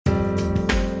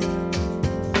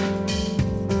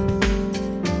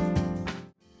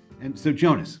So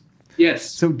Jonas,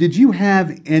 Yes. so did you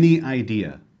have any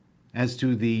idea as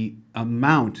to the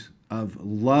amount of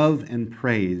love and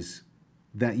praise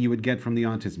that you would get from the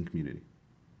autism community?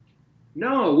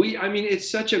 No, I mean,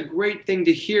 it's such a great thing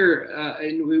to hear.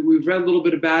 And we've read a little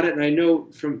bit about it. And I know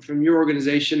from your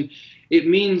organization, it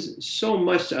means so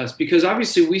much to us because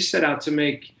obviously we set out to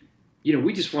make,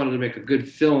 we just wanted to make a good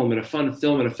film and a fun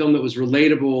film and a film that was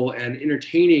relatable and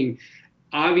entertaining.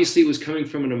 Obviously, it was coming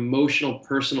from an emotional,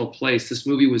 personal place. This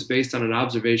movie was based on an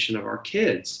observation of our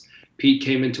kids. Pete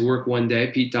came into work one day,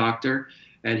 Pete Doctor,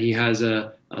 and he has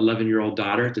a 11-year-old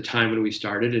daughter at the time when we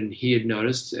started, and he had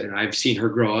noticed, and I've seen her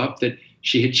grow up, that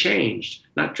she had changed,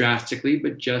 not drastically,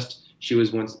 but just she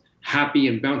was once happy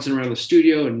and bouncing around the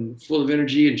studio and full of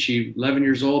energy, and she 11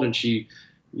 years old, and she,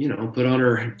 put on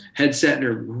her headset and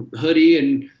her hoodie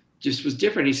and just was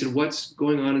different. He said, "What's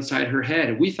going on inside her head?"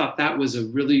 And we thought that was a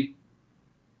really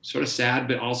sort of sad,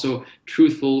 but also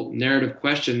truthful narrative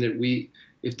question that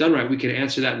if done right, we could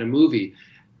answer that in a movie.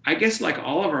 I guess like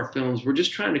all of our films, we're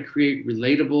just trying to create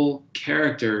relatable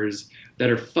characters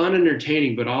that are fun and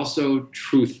entertaining, but also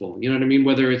truthful. You know what I mean?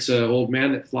 Whether it's an old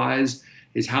man that flies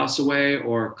his house away,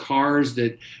 or cars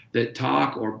that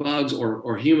talk, or bugs,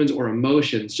 or humans, or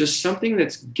emotions, just something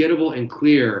that's gettable and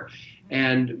clear.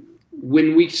 And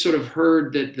when we sort of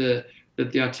heard that the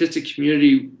autistic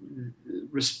community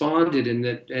responded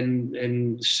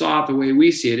and saw it the way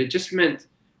we see it,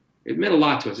 it meant a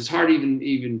lot to us. It's hard to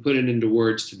even put it into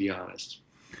words, to be honest.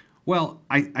 Well,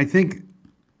 I think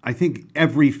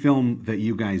every film that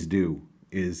you guys do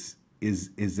is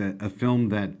a film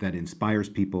that inspires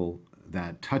people,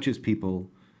 that touches people.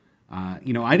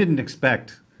 I didn't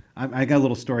expect. I got a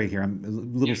little story here. A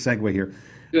little segue here.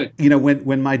 Good.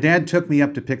 When my dad took me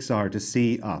up to Pixar to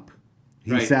see Up,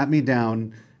 he Right. sat me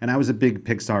down, and I was a big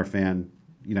Pixar fan.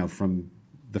 From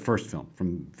the first film,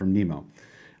 from Nemo,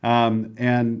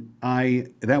 and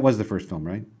that was the first film,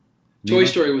 right? Toy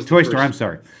Story was the Toy first. Story. I'm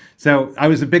sorry. So I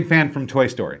was a big fan from Toy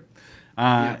Story.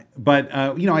 Yeah. But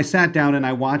I sat down and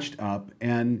I watched Up,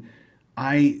 and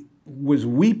I was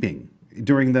weeping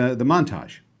during the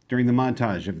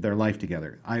montage of their life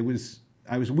together. I was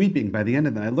weeping by the end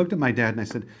of that. I looked at my dad and I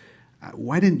said,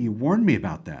 "Why didn't you warn me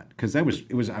about that?" Because I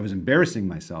was embarrassing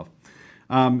myself.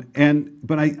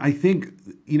 But I think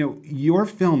your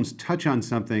films touch on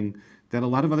something that a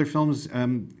lot of other films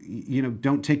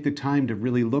don't take the time to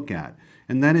really look at,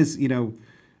 and that is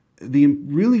the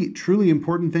really truly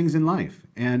important things in life,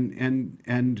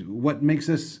 and what makes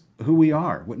us who we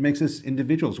are, what makes us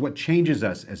individuals, what changes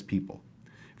us as people,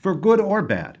 for good or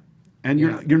bad. And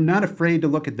you're not afraid to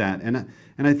look at that, and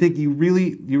I think you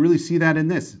really see that in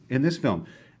this film,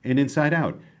 in Inside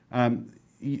Out.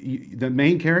 The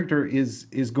main character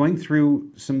is going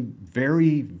through some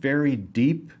very, very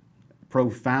deep,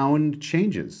 profound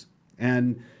changes,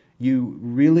 and you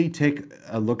really take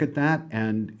a look at that,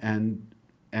 and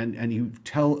you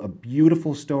tell a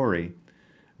beautiful story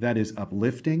that is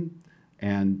uplifting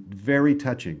and very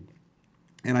touching.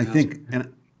 And I think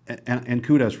and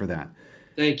kudos for that.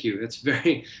 Thank you. It's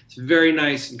very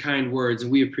nice and kind words,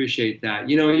 and we appreciate that.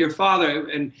 Your father,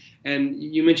 and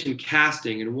you mentioned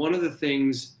casting, and one of the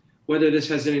things, whether this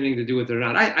has anything to do with it or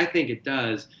not, I think it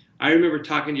does. I remember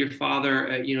talking to your father,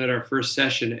 at our first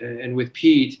session, and with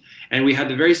Pete, and we had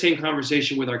the very same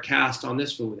conversation with our cast on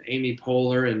this film, with Amy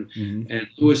Poehler and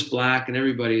Louis Black and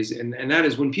everybody's, and that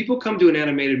is when people come to an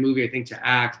animated movie, I think, to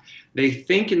act, they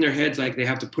think in their heads like they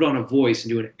have to put on a voice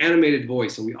and do an animated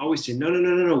voice, and we always say,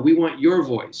 no, we want your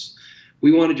voice.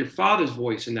 We wanted your father's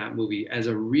voice in that movie as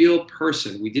a real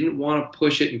person. We didn't want to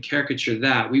push it and caricature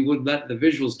that. We would let the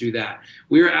visuals do that.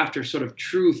 We were after sort of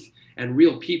truth and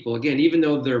real people. Again, even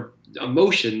though their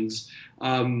emotions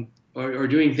are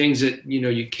doing things that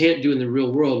you can't do in the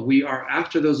real world, we are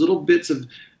after those little bits of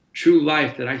true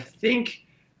life that I think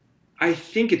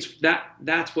it's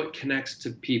that's what connects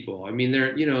to people. I mean,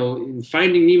 in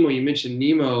Finding Nemo, you mentioned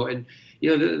Nemo, and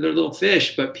they're little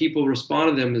fish, but people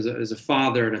respond to them as a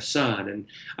father and a son. And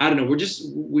I don't know,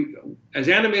 we as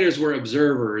animators, we're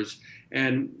observers,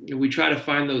 and we try to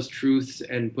find those truths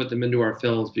and put them into our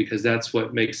films because that's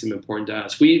what makes them important to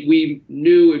us. We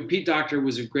knew Pete Docter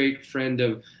was a great friend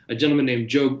of a gentleman named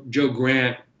Joe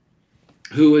Grant,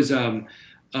 who was one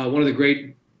of the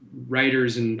great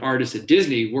writers and artists at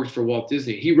Disney, worked for Walt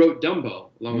Disney. He wrote Dumbo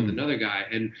along with another guy,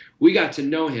 and we got to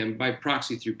know him by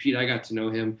proxy through Pete. I got to know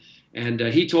him, and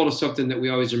he told us something that we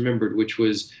always remembered, which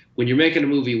was, when you're making a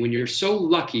movie, when you're so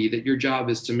lucky that your job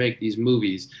is to make these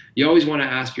movies, you always want to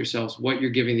ask yourselves what you're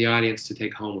giving the audience to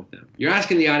take home with them. You're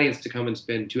asking the audience to come and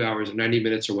spend 2 hours or 90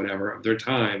 minutes or whatever of their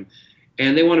time,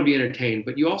 and they want to be entertained,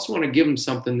 but you also want to give them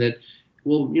something that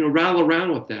will, rattle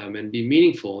around with them and be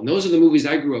meaningful. And those are the movies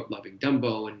I grew up loving,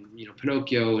 Dumbo and,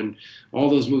 Pinocchio and all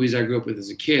those movies I grew up with as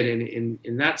a kid.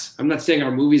 And that's, I'm not saying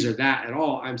our movies are that at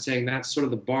all. I'm saying that's sort of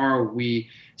the bar we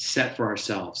set for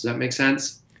ourselves. Does that make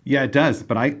sense? Yeah, it does.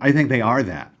 But I think they are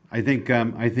that. I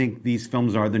think these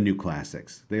films are the new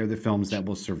classics. They are the films that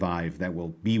will survive, that will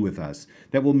be with us,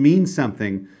 that will mean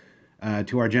something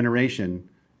to our generation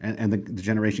and the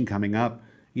generation coming up.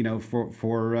 For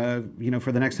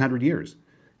the next 100 years.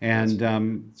 And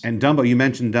Dumbo, you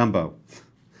mentioned Dumbo.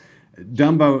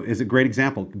 Dumbo is a great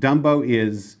example. Dumbo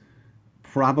is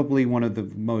probably one of the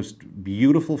most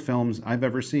beautiful films I've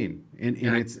ever seen in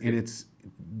its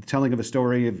telling of a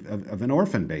story of an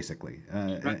orphan, basically,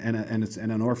 Right. and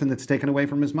an orphan that's taken away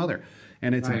from his mother.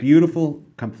 And it's a Right. beautiful,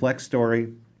 complex story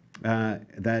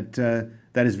that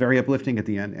is very uplifting at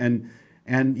the end.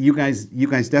 And you guys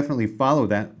definitely follow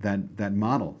that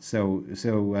model so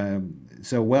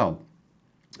well.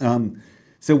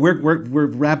 So we're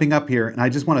wrapping up here, and I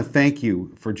just want to thank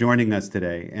you for joining us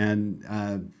today. And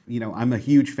I'm a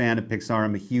huge fan of Pixar.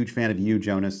 I'm a huge fan of you,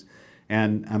 Jonas,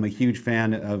 and I'm a huge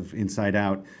fan of Inside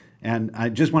Out. And I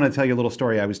just want to tell you a little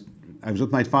story. I was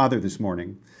with my father this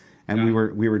morning, and Yeah.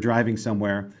 we were driving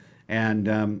somewhere, and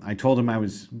I told him I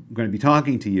was going to be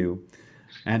talking to you,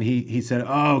 and he said,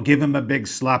 "Oh, give him a big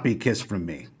sloppy kiss from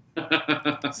me."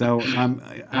 So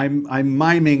I'm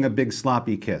miming a big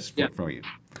sloppy kiss Yeah. for you.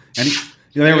 And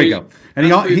there we go. And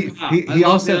That's pretty he tough. he, I he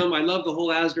love also them. I love the whole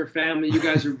Asner family. You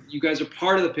guys are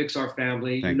part of the Pixar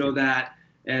family. Thank You know you. that,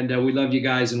 and we love you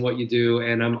guys and what you do.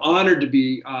 And I'm honored to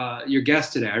be your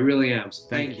guest today. I really am. So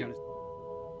thank you. Jonas.